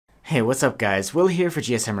Hey, what's up guys, Will here for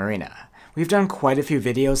GSM Arena. We've done quite a few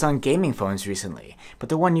videos on gaming phones recently, but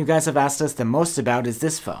the one you guys have asked us the most about is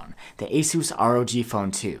this phone, the Asus ROG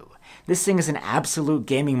Phone 2. This thing is an absolute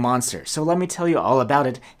gaming monster, so let me tell you all about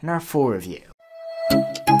it in our full review. The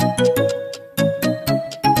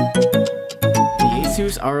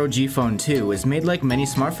Asus ROG Phone 2 is made like many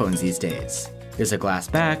smartphones these days. There's a glass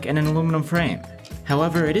back and an aluminum frame.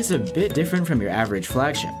 However, it is a bit different from your average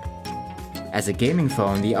flagship. As a gaming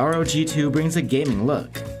phone, the ROG 2 brings a gaming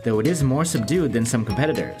look, though it is more subdued than some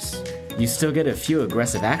competitors. You still get a few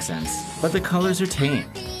aggressive accents, but the colors are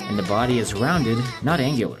tame, and the body is rounded, not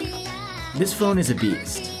angular. This phone is a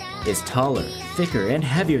beast. It's taller, thicker, and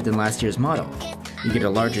heavier than last year's model. You get a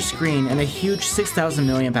larger screen and a huge 6,000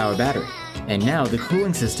 mAh battery, and now the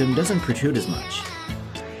cooling system doesn't protrude as much.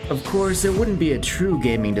 Of course, it wouldn't be a true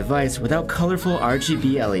gaming device without colorful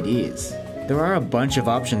RGB LEDs. There are a bunch of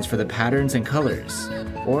options for the patterns and colors,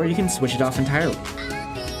 or you can switch it off entirely.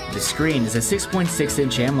 The screen is a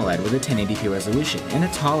 6.6-inch AMOLED with a 1080p resolution and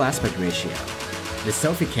a tall aspect ratio. The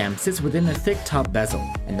selfie cam sits within a thick top bezel,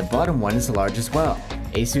 and the bottom one is large as well.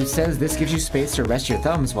 Asus says this gives you space to rest your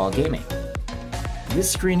thumbs while gaming.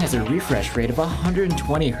 This screen has a refresh rate of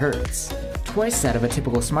 120 Hz, twice that of a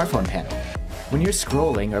typical smartphone panel. When you're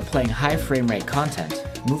scrolling or playing high frame rate content,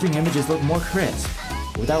 moving images look more crisp,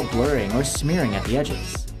 without blurring or smearing at the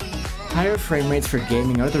edges. Higher frame rates for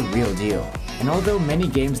gaming are the real deal, and although many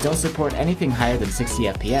games don't support anything higher than 60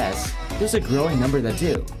 FPS, there's a growing number that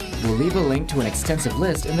do. We'll leave a link to an extensive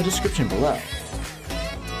list in the description below.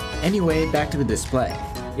 Anyway, back to the display.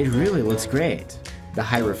 It really looks great. The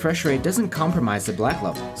high refresh rate doesn't compromise the black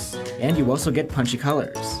levels, and you also get punchy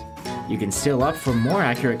colors. You can still opt for more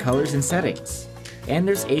accurate colors and settings. And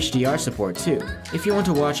there's HDR support too, if you want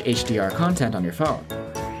to watch HDR content on your phone.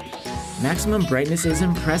 Maximum brightness is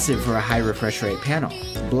impressive for a high refresh rate panel,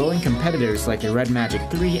 blowing competitors like the Red Magic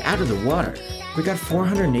 3 out of the water. We got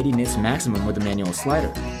 480 nits maximum with the manual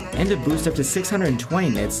slider, and a boost up to 620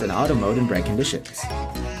 nits in auto mode in bright conditions.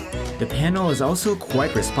 The panel is also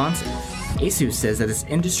quite responsive. Asus says that it's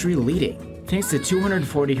industry leading, thanks to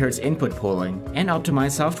 240 Hz input polling and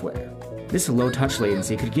optimized software. This low touch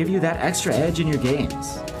latency could give you that extra edge in your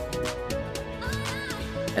games.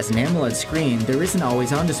 As an AMOLED screen, there isn't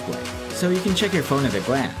always on display, so you can check your phone at a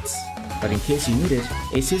glance. But in case you need it,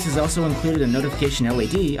 Asus has also included a notification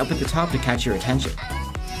LED up at the top to catch your attention.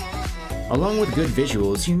 Along with good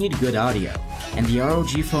visuals, you need good audio, and the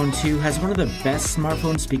ROG Phone 2 has one of the best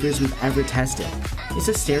smartphone speakers we've ever tested. It's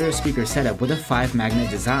a stereo speaker setup with a 5-magnet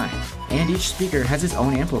design, and each speaker has its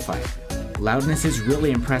own amplifier. Loudness is really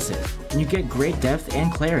impressive, and you get great depth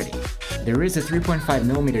and clarity. There is a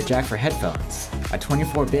 3.5mm jack for headphones, a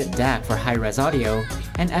 24-bit DAC for high-res audio,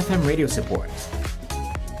 and FM radio support.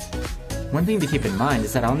 One thing to keep in mind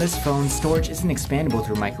is that on this phone, storage isn't expandable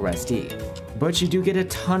through microSD, but you do get a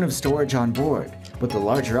ton of storage on board, with the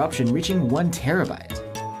larger option reaching 1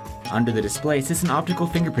 TB. Under the display sits an optical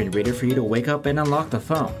fingerprint reader for you to wake up and unlock the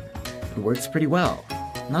phone. It works pretty well,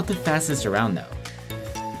 not the fastest around though.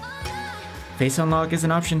 Face unlock is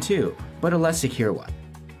an option too, but a less secure one.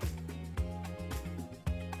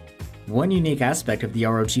 One unique aspect of the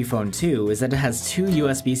ROG Phone 2 is that it has 2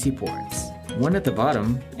 USB-C ports, one at the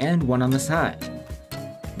bottom and one on the side.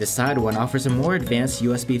 The side one offers a more advanced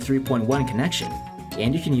USB 3.1 connection,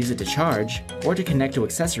 and you can use it to charge or to connect to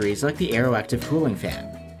accessories like the AeroActive cooling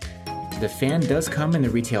fan. The fan does come in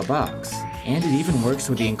the retail box, and it even works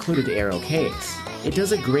with the included Aero case. It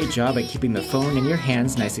does a great job at keeping the phone in your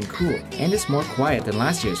hands nice and cool, and it's more quiet than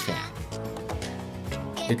last year's fan.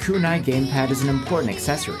 The Kunai gamepad is an important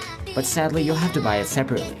accessory, but sadly you'll have to buy it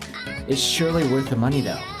separately. It's surely worth the money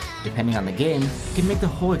though. Depending on the game, it can make the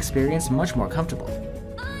whole experience much more comfortable.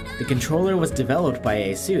 The controller was developed by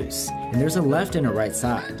Asus, and there's a left and a right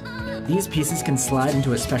side. These pieces can slide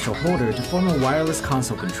into a special holder to form a wireless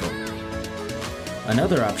console controller.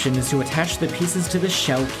 Another option is to attach the pieces to the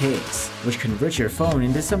shell case, which converts your phone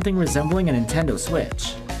into something resembling a Nintendo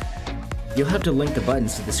Switch. You'll have to link the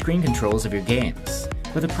buttons to the screen controls of your games,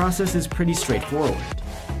 but the process is pretty straightforward.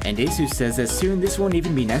 And Asus says that soon this won't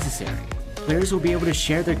even be necessary. Players will be able to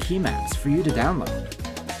share their key maps for you to download.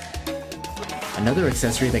 Another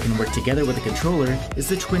accessory that can work together with the controller is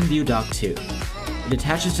the TwinView Dock 2. It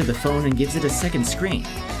attaches to the phone and gives it a second screen,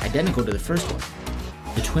 identical to the first one.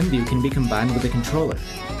 The TwinView can be combined with the controller,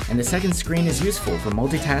 and the second screen is useful for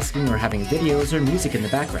multitasking or having videos or music in the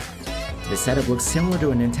background. The setup looks similar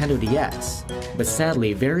to a Nintendo DS, but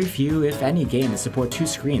sadly very few if any games support 2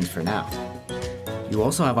 screens for now. You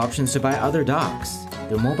also have options to buy other docks.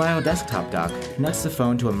 The mobile desktop dock connects the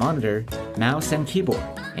phone to a monitor, mouse, and keyboard,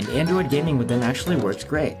 and Android gaming with them actually works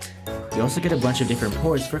great. You also get a bunch of different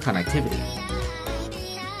ports for connectivity.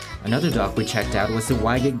 Another dock we checked out was the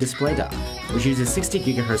WiGig display dock, which uses 60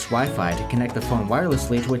 GHz Wi-Fi to connect the phone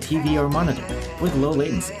wirelessly to a TV or monitor with low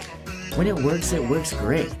latency. When it works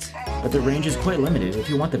great, but the range is quite limited if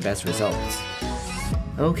you want the best results.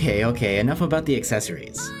 Okay, enough about the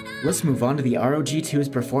accessories. Let's move on to the ROG 2's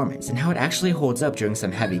performance and how it actually holds up during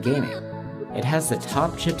some heavy gaming. It has the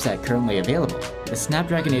top chipset currently available, the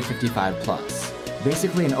Snapdragon 855 Plus.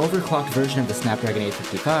 Basically an overclocked version of the Snapdragon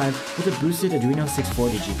 855 with a boosted Adreno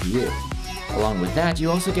 640 GPU. Along with that,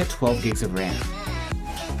 you also get 12 gigs of RAM.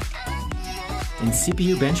 In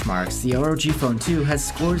CPU benchmarks, the ROG Phone 2 has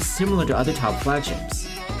scores similar to other top flagships.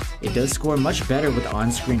 It does score much better with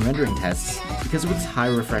on-screen rendering tests because with its high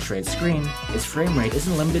refresh rate screen, its frame rate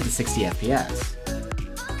isn't limited to 60 FPS.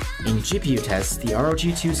 In GPU tests, the ROG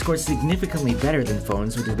 2 scores significantly better than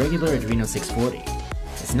phones with the regular Adreno 640.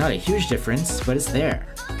 It's not a huge difference, but it's there.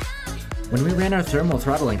 When we ran our thermal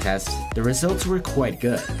throttling test, the results were quite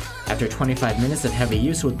good. After 25 minutes of heavy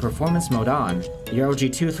use with performance mode on, the ROG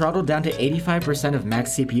 2 throttled down to 85% of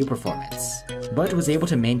max CPU performance, but was able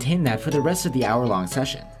to maintain that for the rest of the hour-long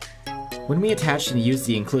session. When we attached and used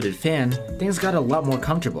the included fan, things got a lot more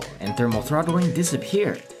comfortable and thermal throttling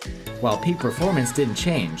disappeared. While peak performance didn't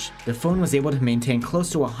change, the phone was able to maintain close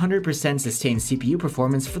to 100% sustained CPU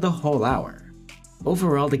performance for the whole hour.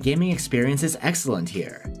 Overall, the gaming experience is excellent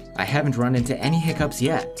here. I haven't run into any hiccups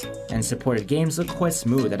yet, and supported games look quite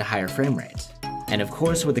smooth at a higher frame rate. And of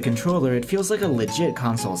course, with the controller, it feels like a legit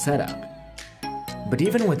console setup. But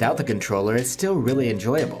even without the controller, it's still really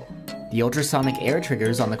enjoyable. The ultrasonic air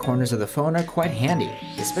triggers on the corners of the phone are quite handy,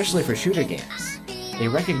 especially for shooter games. They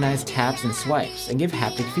recognize taps and swipes and give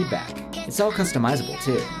haptic feedback. It's all customizable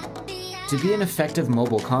too. To be an effective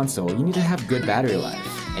mobile console, you need to have good battery life,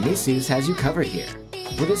 and Asus has you covered here.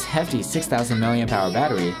 With its hefty 6000 mAh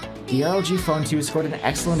battery, the ROG Phone 2 scored an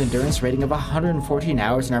excellent endurance rating of 114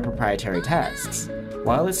 hours in our proprietary tests,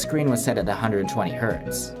 while its screen was set at 120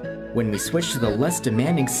 Hz. When we switched to the less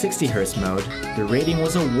demanding 60 Hz mode, the rating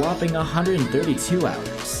was a whopping 132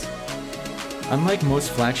 hours. Unlike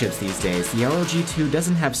most flagships these days, the ROG 2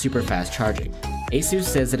 doesn't have super fast charging. Asus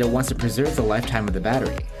says that it wants to preserve the lifetime of the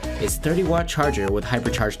battery. Its 30-watt charger with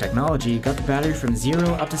hypercharge technology got the battery from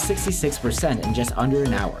 0 up to 66% in just under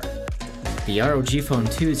an hour. The ROG Phone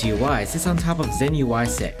 2's UI sits on top of Zen UI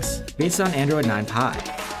 6, based on Android 9 Pie.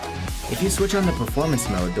 If you switch on the performance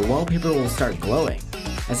mode, the wallpaper will start glowing,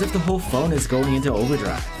 as if the whole phone is going into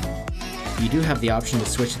overdrive. You do have the option to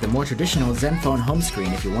switch to the more traditional Zenfone home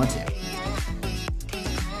screen if you want to.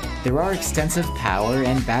 There are extensive power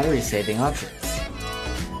and battery-saving options,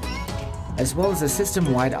 as well as a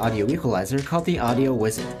system-wide audio equalizer called the Audio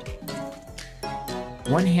Wizard.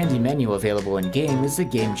 One handy menu available in-game is the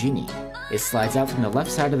Game Genie. It slides out from the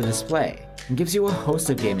left side of the display and gives you a host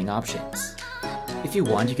of gaming options. If you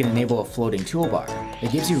want, you can enable a floating toolbar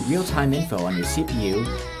that gives you real-time info on your CPU,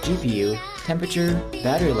 GPU, temperature,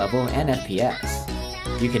 battery level, and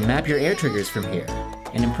FPS. You can map your air triggers from here,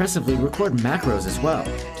 and impressively record macros as well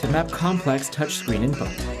to map complex touchscreen input.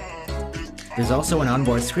 There's also an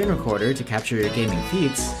onboard screen recorder to capture your gaming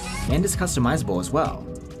feeds, and it's customizable as well.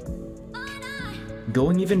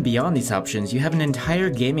 Going even beyond these options, you have an entire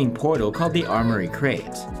gaming portal called the Armory Crate,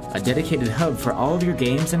 a dedicated hub for all of your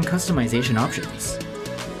games and customization options.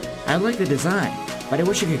 I like the design, but I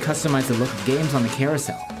wish you could customize the look of games on the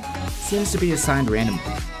carousel. Seems to be assigned randomly.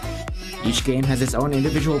 Each game has its own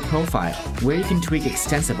individual profile, where you can tweak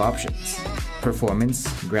extensive options. Performance,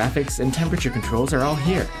 graphics, and temperature controls are all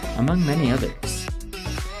here, among many others.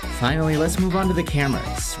 Finally, let's move on to the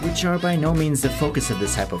cameras, which are by no means the focus of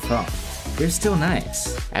this type of phone. They're still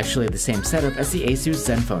nice, actually the same setup as the Asus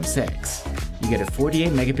Zenfone 6. You get a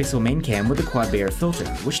 48 megapixel main cam with a quad Bayer filter,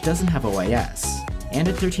 which doesn't have OIS, and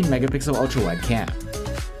a 13 megapixel ultra-wide cam.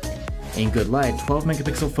 In good light, 12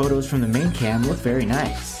 megapixel photos from the main cam look very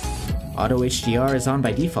nice. Auto HDR is on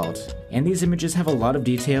by default, and these images have a lot of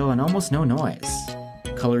detail and almost no noise.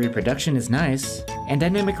 Color reproduction is nice, and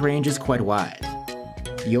dynamic range is quite wide.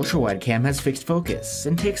 The ultra-wide cam has fixed focus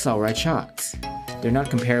and takes alright shots. They're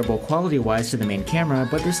not comparable quality-wise to the main camera,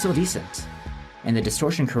 but they're still decent. And the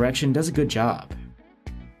distortion correction does a good job.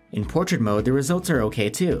 In portrait mode, the results are okay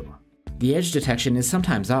too. The edge detection is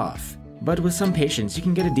sometimes off, but with some patience you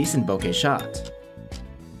can get a decent bokeh shot.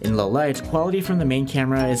 In low light, quality from the main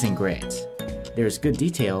camera isn't great. There's good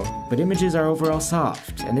detail, but images are overall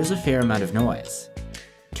soft, and there's a fair amount of noise.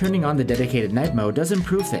 Turning on the dedicated night mode does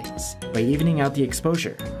improve things, by evening out the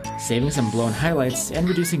exposure, saving some blown highlights and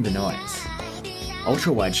reducing the noise.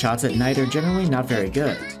 Ultra-wide shots at night are generally not very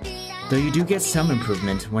good. though you do get some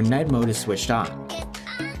improvement when night mode is switched on.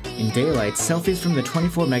 In daylight, selfies from the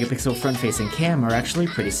 24 megapixel front-facing cam are actually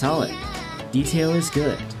pretty solid. Detail is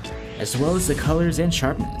good, as well as the colors and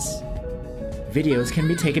sharpness. Videos can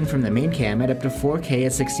be taken from the main cam at up to 4K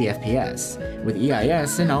at 60 FPS, with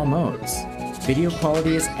EIS in all modes. Video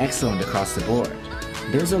quality is excellent across the board.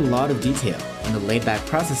 There's a lot of detail, and the laid-back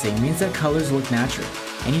processing means that colors look natural,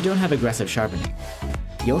 and you don't have aggressive sharpening.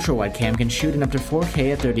 The ultra-wide cam can shoot in up to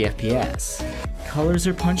 4K at 30 FPS. Colors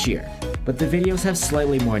are punchier, but the videos have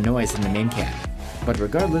slightly more noise than the main cam. But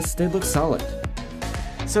regardless, they look solid.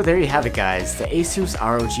 So there you have it guys, the Asus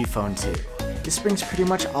ROG Phone 2. This brings pretty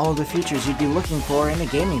much all the features you'd be looking for in a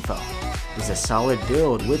gaming phone. It's a solid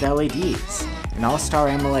build with LEDs, an all-star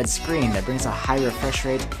AMOLED screen that brings a high refresh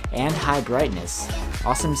rate and high brightness,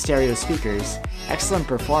 awesome stereo speakers, excellent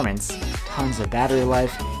performance, tons of battery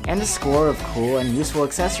life, and a score of cool and useful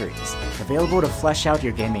accessories available to flesh out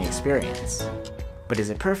your gaming experience. But is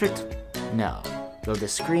it perfect? No. Though the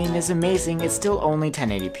screen is amazing, it's still only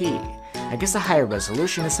 1080p. I guess a higher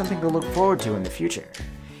resolution is something to look forward to in the future.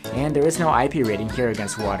 And there is no IP rating here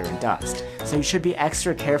against water and dust, so you should be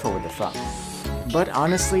extra careful with the phone. But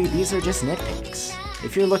honestly, these are just nitpicks.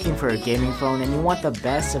 If you're looking for a gaming phone and you want the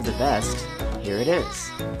best of the best, here it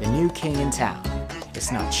is, the new king in town.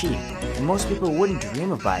 It's not cheap, and most people wouldn't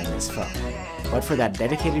dream of buying this phone. But for that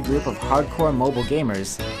dedicated group of hardcore mobile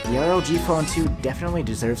gamers, the ROG Phone 2 definitely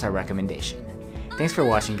deserves our recommendation. Thanks for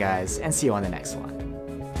watching guys, and see you on the next one.